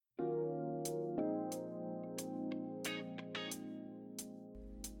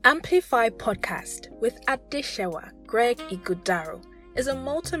Amplify Podcast with Adeshewa Greg Igudaro is a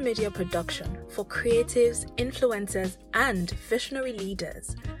multimedia production for creatives, influencers, and visionary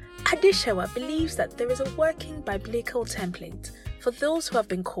leaders. Adeshewa believes that there is a working biblical template for those who have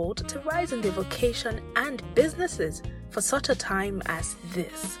been called to rise in their vocation and businesses for such a time as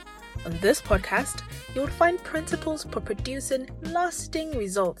this. On this podcast, you will find principles for producing lasting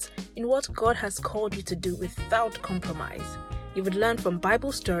results in what God has called you to do without compromise. You would learn from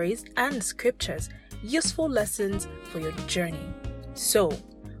Bible stories and scriptures, useful lessons for your journey. So,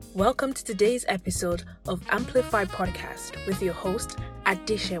 welcome to today's episode of Amplify Podcast with your host,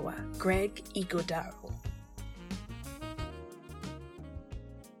 Adeshewa Greg Igudaro.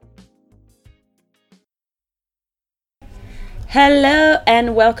 Hello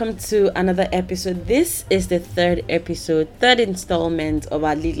and welcome to another episode. This is the third installment of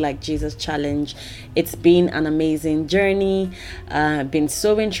our Lead Like Jesus challenge. It's been an amazing journey, been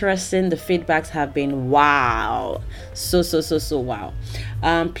so interesting. The feedbacks have been wow, so wow.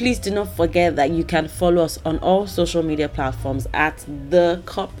 Please do not forget that you can follow us on all social media platforms at The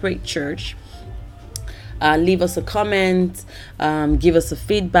Corporate Church. Leave us a comment, give us a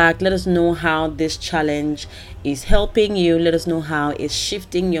feedback, let us know how this challenge is helping you, let us know how it's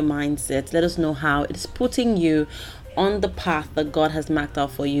shifting your mindset, let us know how it's putting you on the path that God has marked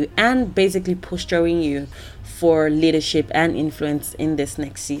out for you and basically posturing you for leadership and influence in this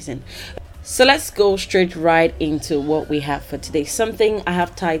next season. So let's go straight right into what we have for today. Something I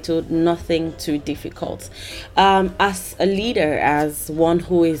have titled Nothing Too Difficult. As a leader, as one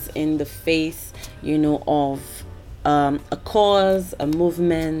who is in the face, of a cause, a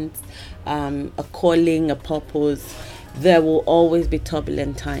movement, a calling, a purpose, there will always be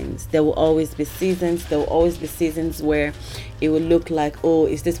turbulent times. There will always be seasons. There will always be seasons where it will look like, oh,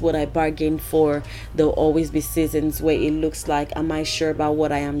 is this what I bargained for? There will always be seasons where it looks like, am I sure about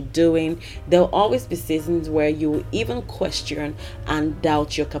what I am doing? There will always be seasons where you will even question and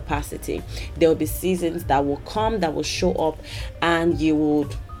doubt your capacity. There will be seasons that will come, that will show up, and you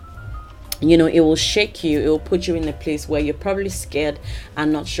would it will shake you. It will put you in a place where you're probably scared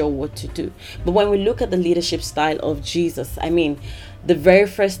and not sure what to do. But when we look at the leadership style of Jesus, the very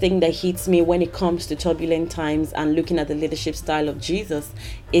first thing that hits me when it comes to turbulent times and looking at the leadership style of Jesus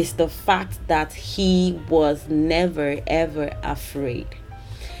is the fact that he was never, ever afraid.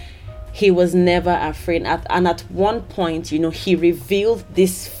 He was never afraid. And at one point, he revealed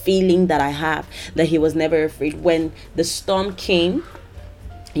this feeling that I have, that he was never afraid. When the storm came,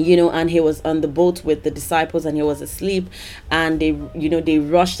 and he was on the boat with the disciples and he was asleep, and they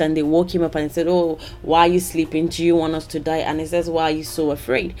rushed and they woke him up and said, oh, why are you sleeping? Do you want us to die? And he says, why are you so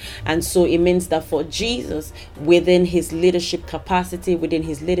afraid? And so it means that for Jesus, within his leadership capacity, within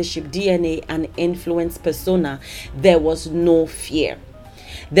his leadership DNA and influence persona, there was no fear.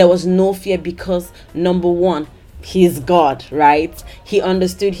 There was no fear because, number one, he's God, right? He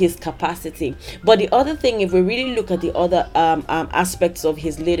understood his capacity. But the other thing, if we really look at the other aspects of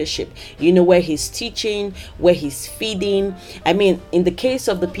his leadership, where he's teaching, where he's feeding. In the case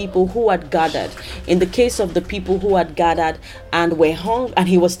of the people who had gathered, and were hungry, and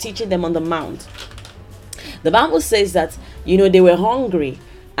he was teaching them on the mount. The Bible says that, they were hungry.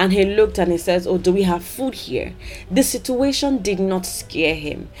 And he looked and he says, oh, do we have food here? The situation did not scare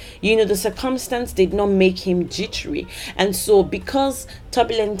him. The circumstance did not make him jittery. And so because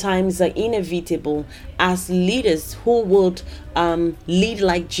turbulent times are inevitable, as leaders who would lead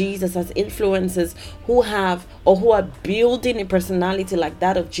like Jesus, as influencers who are building a personality like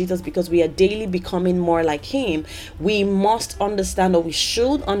that of Jesus, because we are daily becoming more like him, we must understand, or we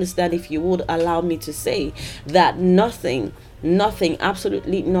should understand, if you would allow me to say, that nothing,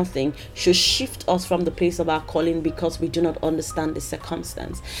 absolutely nothing should shift us from the place of our calling because we do not understand the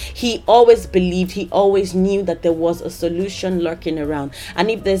circumstance. He always believed, he always knew that there was a solution lurking around.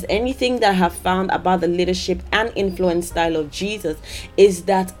 And if there's anything that I have found about the leadership and influence style of Jesus, is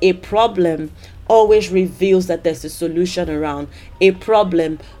that a problem always reveals that there's a solution around. A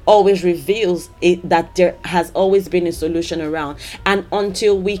problem always reveals that there has always been a solution around. And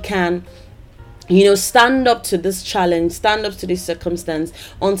until we can stand up to this challenge, stand up to this circumstance,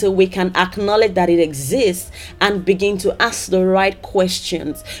 until we can acknowledge that it exists and begin to ask the right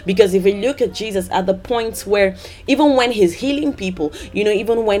questions. Because if we look at Jesus at the points where, even when he's healing people,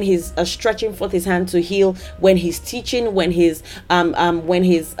 even when he's stretching forth his hand to heal, when he's teaching, when he's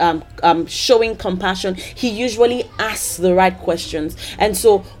showing compassion, he usually asks the right questions. And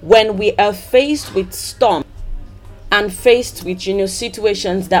so when we are faced with storm, and faced with,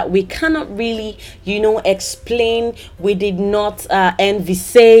 situations that we cannot really, explain, we did not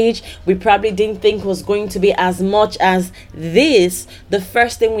envisage, we probably didn't think was going to be as much as this, the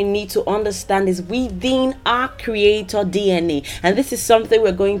first thing we need to understand is within our creator DNA. And this is something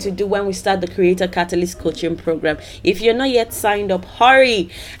we're going to do when we start the Creator Catalyst coaching program. If you're not yet signed up, hurry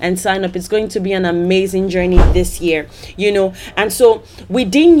and sign up. It's going to be an amazing journey this year, and so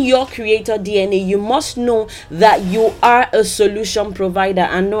within your creator DNA, you must know that you are a solution provider.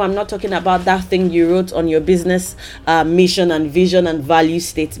 And no, I'm not talking about that thing you wrote on your business mission and vision and value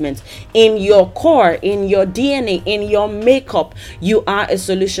statement. In your core, in your DNA, in your makeup, you are a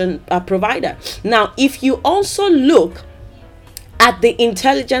solution provider. Now, if you also look at the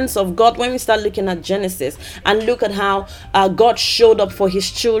intelligence of God, when we start looking at Genesis and look at how God showed up for his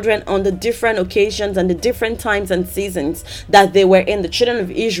children on the different occasions and the different times and seasons that they were in, the children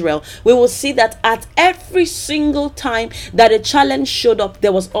of Israel, we will see that at every single time that a challenge showed up,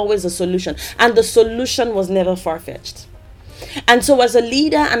 there was always a solution, and the solution was never far-fetched. And so as a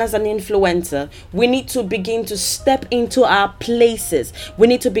leader and as an influencer, we need to begin to step into our places. We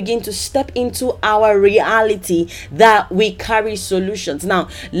need to begin to step into our reality that we carry solutions. Now,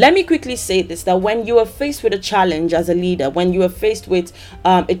 let me quickly say this, that when you are faced with a challenge as a leader, when you are faced with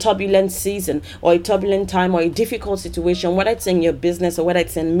a turbulent season or a turbulent time or a difficult situation, whether it's in your business or whether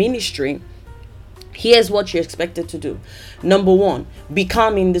it's in ministry, here's what you're expected to do. Number one, be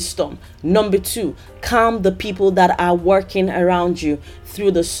calm in the storm. Number two, calm the people that are working around you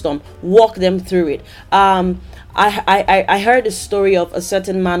through the storm. Walk them through it. I heard a story of a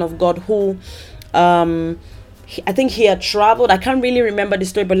certain man of God who I think he had traveled. I can't really remember the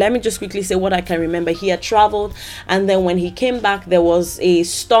story, but let me just quickly say what I can remember. He had traveled, and then when he came back, there was a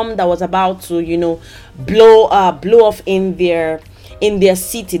storm that was about to, blow off in their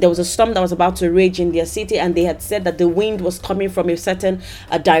city. There was a storm that was about to rage in their city, and they had said that the wind was coming from a certain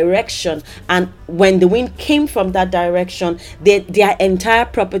direction, and when the wind came from that direction, their entire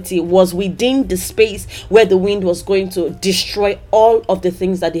property was within the space where the wind was going to destroy all of the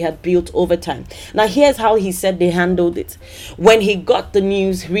things that they had built over time. Now, here's how he said they handled it. When he got the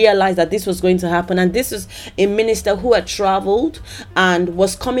news, realized that this was going to happen, and this is a minister who had traveled and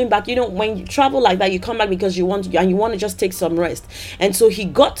was coming back. When you travel like that, you come back because you want to just take some rest. And so he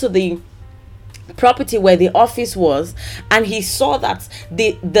got to the property where the office was, and he saw that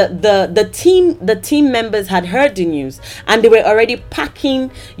the team members had heard the news, and they were already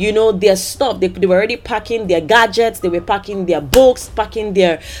packing their stuff. They were already packing their gadgets, they were packing their books, packing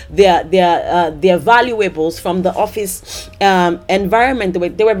their valuables from the office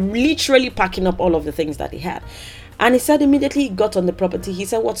environment. They were literally packing up all of the things that they had. And he said immediately he got on the property, he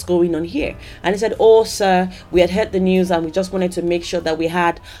said, "What's going on here?" And he said, "Oh, sir, we had heard the news and we just wanted to make sure that we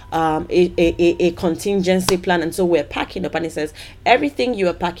had a contingency plan. And so we're packing up." And he says, "Everything you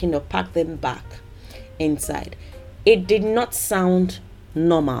are packing up, pack them back inside." It did not sound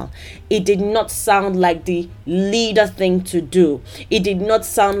normal. It did not sound like the leader thing to do. It did not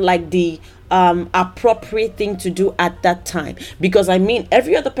sound like the appropriate thing to do at that time. Because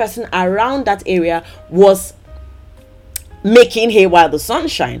every other person around that area was making hay while the sun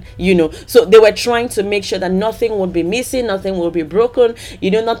shine, so they were trying to make sure that nothing would be missing, nothing will be broken,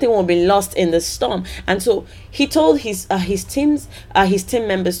 nothing will be lost in the storm. And so he told his team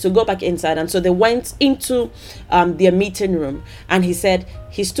members to go back inside. And so they went into their meeting room, and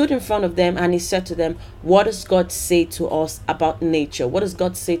he stood in front of them and he said to them, "What does God say to us about nature? What does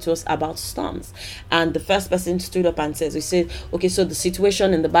God say to us about storms?" And the first person stood up and he said, "Okay, so the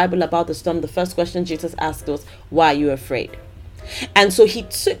situation in the Bible about the storm, the first question Jesus asked was, why are you afraid?" And so he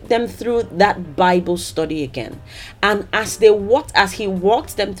took them through that Bible study again. And as he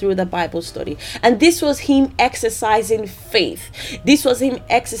walked them through the Bible study, and this was him exercising faith. This was him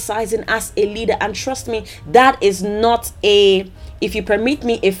exercising as a leader. And trust me, that is not if you permit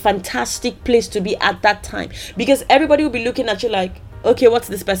me, a fantastic place to be at that time. Because everybody will be looking at you like, okay, what's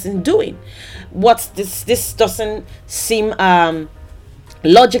this person doing? What's this? This doesn't seem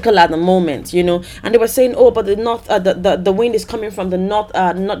logical at the moment, and they were saying, "Oh, but the north, the wind is coming from the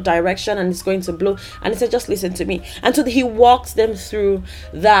north direction, and it's going to blow." And he said, "Just listen to me." And so he walked them through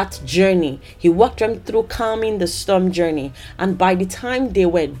that journey. He walked them through calming the storm journey. And by the time they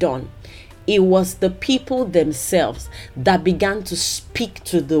were done, it was the people themselves that began to speak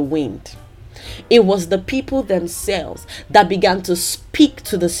to the wind. It was the people themselves that began to speak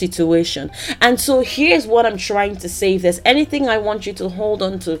to the situation. And so here's what I'm trying to say. If there's anything I want you to hold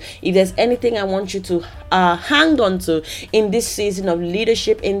on to, if there's anything I want you to hang on to in this season of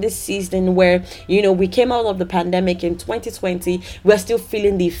leadership, in this season where, we came out of the pandemic in 2020, we're still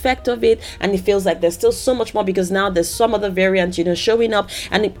feeling the effect of it, and it feels like there's still so much more because now there's some other variants, showing up,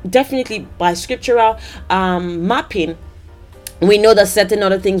 and definitely by scriptural mapping, we know that certain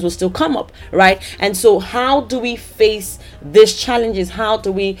other things will still come up, right? And so how do we face these challenges? How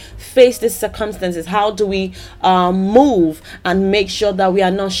do we face these circumstances? How do we move and make sure that we are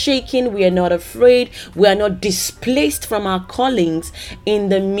not shaken, we are not afraid, we are not displaced from our callings in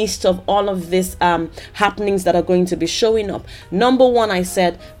the midst of all of these happenings that are going to be showing up? Number one, I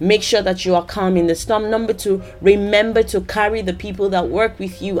said, make sure that you are calm in the storm. Number two, remember to carry the people that work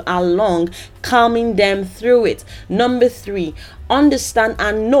with you along, calming them through it. Number three, understand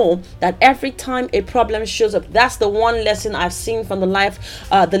and know that every time a problem shows up, that's the one lesson I've seen from the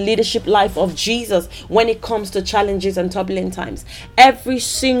leadership life of Jesus when it comes to challenges and turbulent times. Every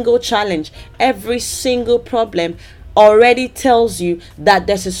single challenge, every single problem already tells you that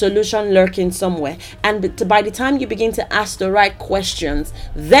there's a solution lurking somewhere. And by the time you begin to ask the right questions,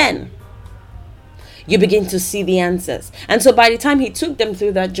 then you begin to see the answers. And so by the time he took them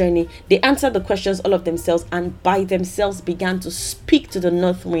through that journey, they answered the questions all of themselves, and by themselves began to speak to the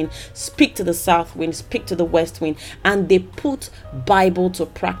north wind, speak to the south wind, speak to the west wind, and they put Bible to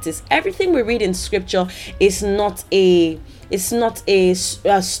practice. Everything we read in scripture is not a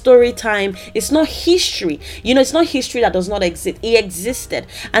story time. It's not history. It's not history that does not exist. It existed.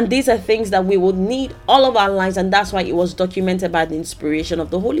 And these are things that we will need all of our lives. And that's why it was documented by the inspiration of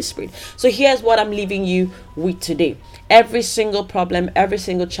the Holy Spirit. So here's what I'm leaving you with today. Every single problem, every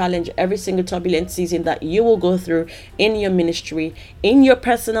single challenge, every single turbulent season that you will go through in your ministry, in your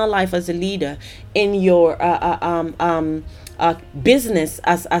personal life as a leader, in your business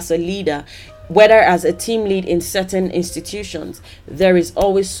as a leader, whether as a team lead in certain institutions, there is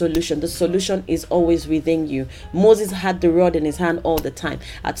always solution. The solution is always within you. Moses had the rod in his hand all the time.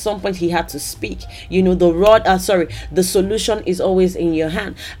 At some point, he had to speak. The solution is always in your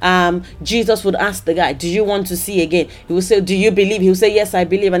hand. Jesus would ask the guy, do you want to see again? He would say, do you believe? He would say, yes, I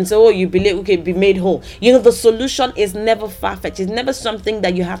believe. And so, you believe, okay, be made whole. The solution is never far-fetched. It's never something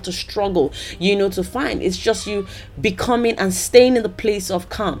that you have to struggle, to find. It's just you becoming and staying in the place of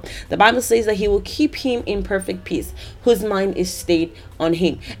calm. The Bible says that he will keep him in perfect peace, whose mind is stayed on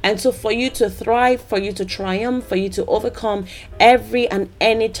him. And so for you to thrive, for you to triumph, for you to overcome every and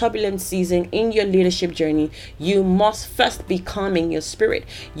any turbulent season in your leadership journey, you must first be calm in your spirit.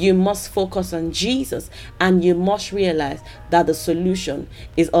 You must focus on Jesus, and you must realize that the solution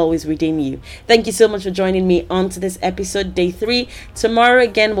is always within you. Thank you so much for joining me on to this episode, day 3. Tomorrow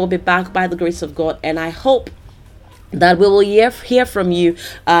again, we'll be back by the grace of God, and I hope that we will hear from you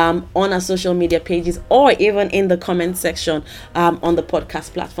on our social media pages, or even in the comment section on the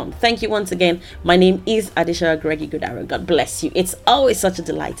podcast platform. Thank you once again. My name is Adeshewa Greg Ighodaro. God bless you. It's always such a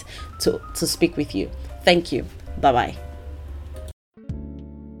delight to speak with you. Thank you. Bye-bye.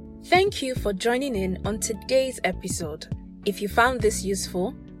 Thank you for joining in on today's episode. If you found this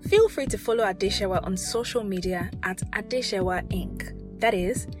useful, feel free to follow Adeshewa on social media at Adeshewa Inc. That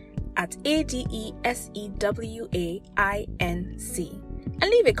is at ADESEWAINC,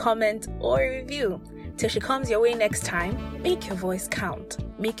 and leave a comment or a review. Till she comes your way next time, make your voice count,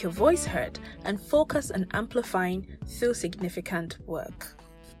 make your voice heard, and focus on amplifying through significant work.